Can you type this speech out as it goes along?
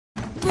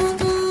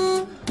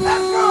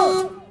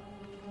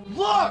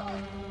Look!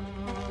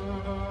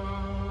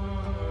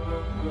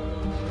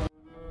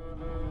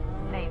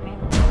 Maybe.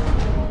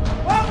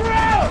 Over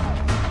out!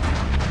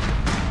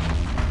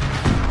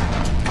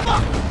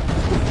 Fuck!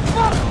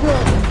 Fuck, bro!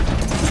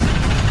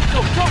 Go,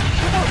 go,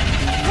 come on!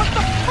 What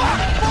the fuck?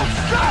 Oh,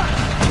 stop!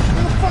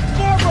 Where the fuck's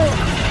Marlboro?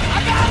 I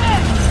got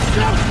it!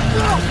 Go,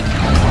 go!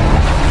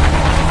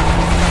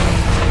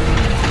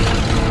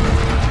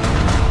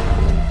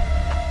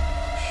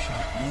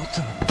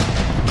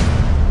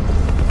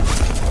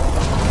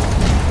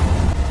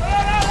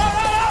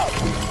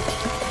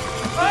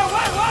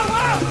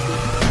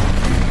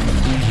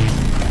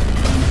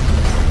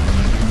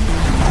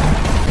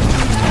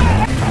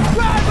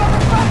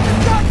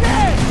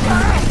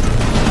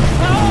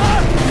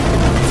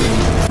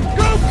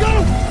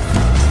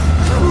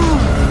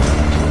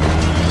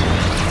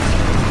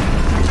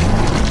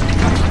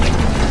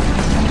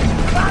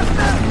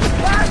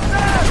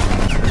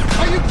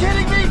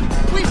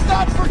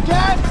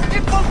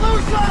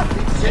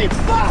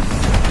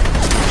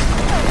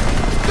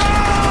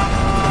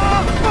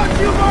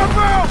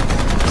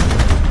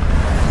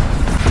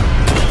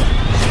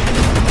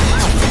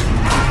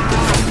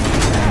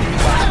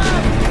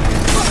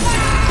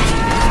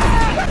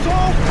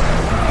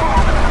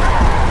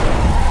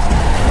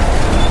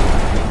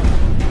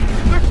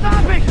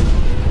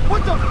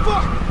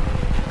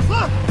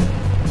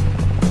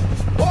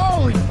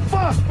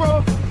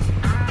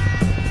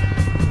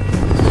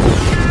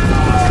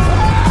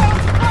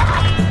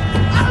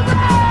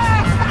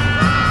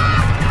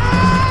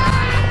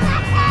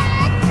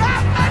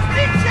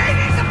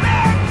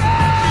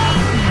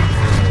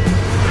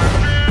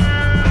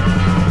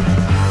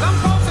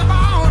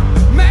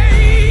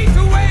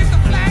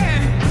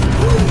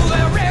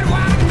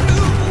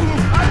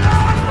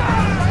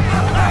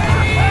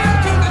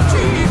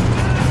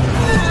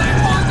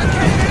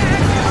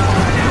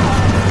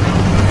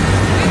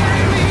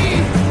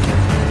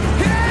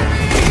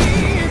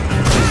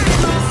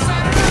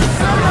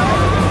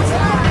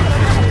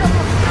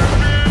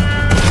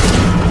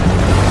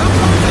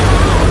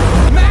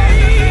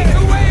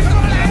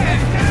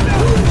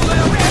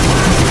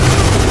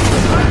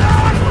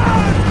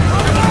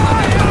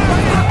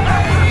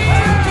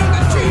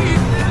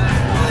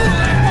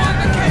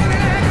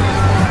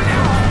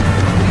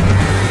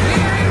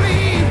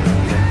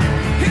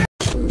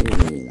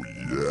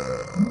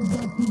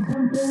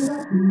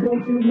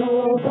 Don't you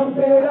know, pump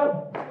it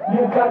up.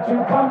 You got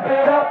to pump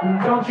it up.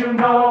 Don't you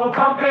know,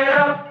 pump it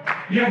up.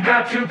 You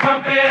got to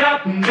pump it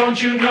up.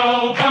 Don't you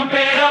know, pump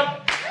it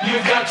up. You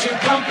got to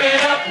pump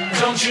it up.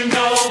 Don't you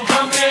know,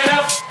 pump it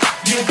up.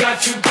 You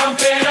got to pump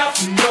it up.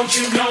 Don't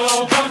you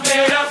know, pump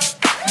it up.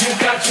 You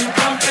got to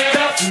pump it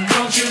up.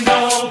 Don't you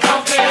know,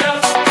 pump it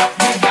up.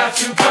 You got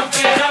to pump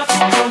it up. Don't you know, pump it up. You got to pump it up. Don't you know, pump it up. You got to pump it up.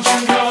 Don't you know, pump it up. You got to pump it up. Don't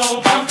you know, pump it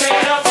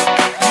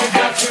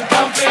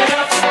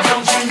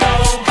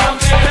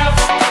up.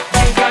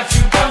 You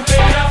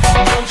got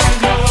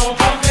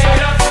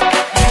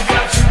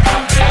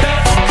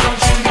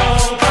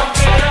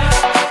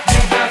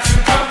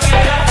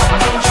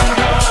to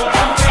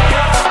pump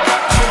it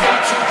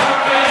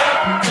up.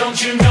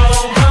 Don't you know, pump it up. You got to pump it up. Don't you know, pump it up. You got to pump it up. Don't you know,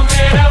 pump it up. You got to pump it up. Don't you know, pump it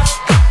up.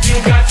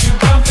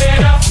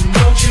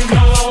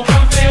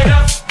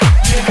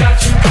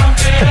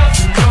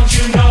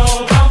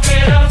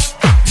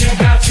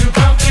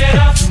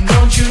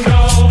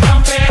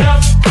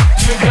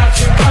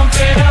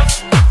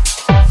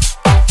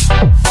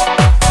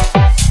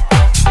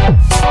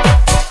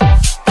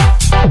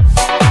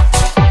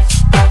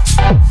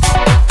 got to pump it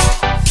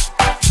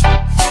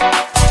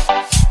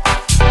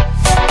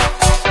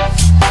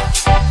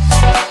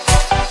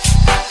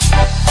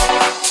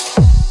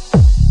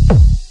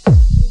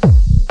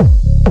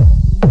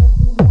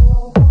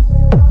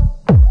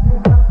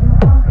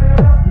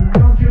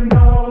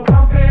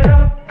up.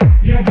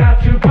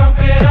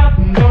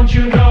 Don't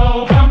you know,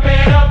 pump it up. You got to pump it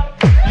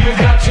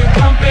up.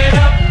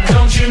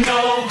 Don't you know, pump it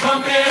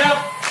up.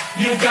 You got to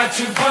pump it up. Don't you know,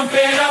 pump it up. You got to pump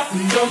it up.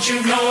 Don't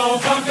you know,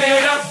 pump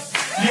it up.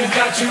 You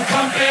got to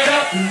pump it up.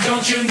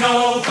 Don't you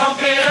know, pump it up.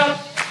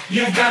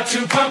 You got to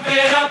pump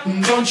it up.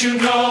 Don't you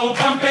know,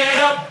 pump it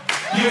up.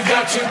 You got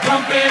to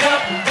pump it up.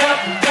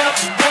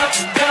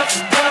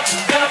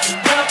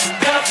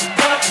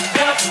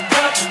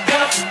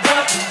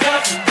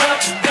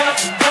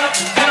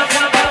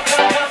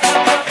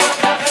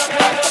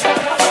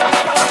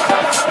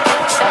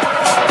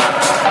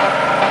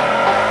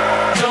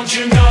 Don't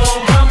you know,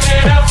 pump it up. You got to pump it up. Don't you know, pump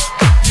it up.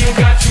 You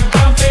got to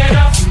pump it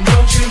up.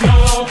 Don't you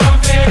know,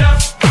 pump it up.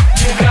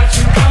 You got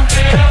to pump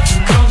it up.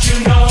 Don't you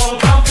know,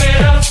 pump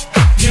it up.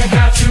 You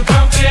got to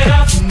pump it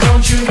up.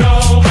 Don't you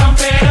know, pump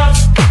it up.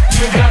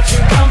 You got to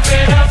pump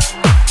it up.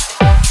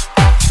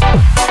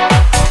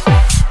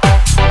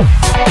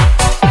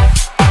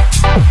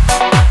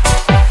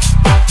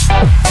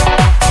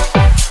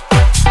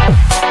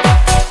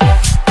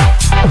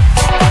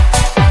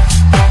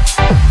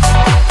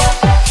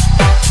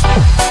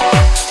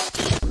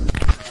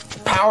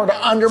 Power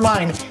to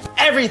undermine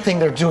everything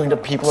they're doing to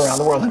people around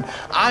the world. And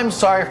I'm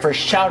sorry for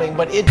shouting,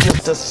 but it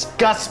just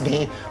disgusts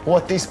me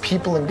what these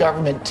people in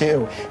government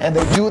do. And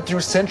they do it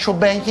through central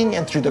banking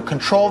and through the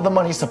control of the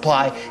money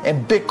supply,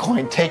 and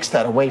Bitcoin takes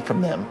that away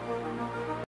from them.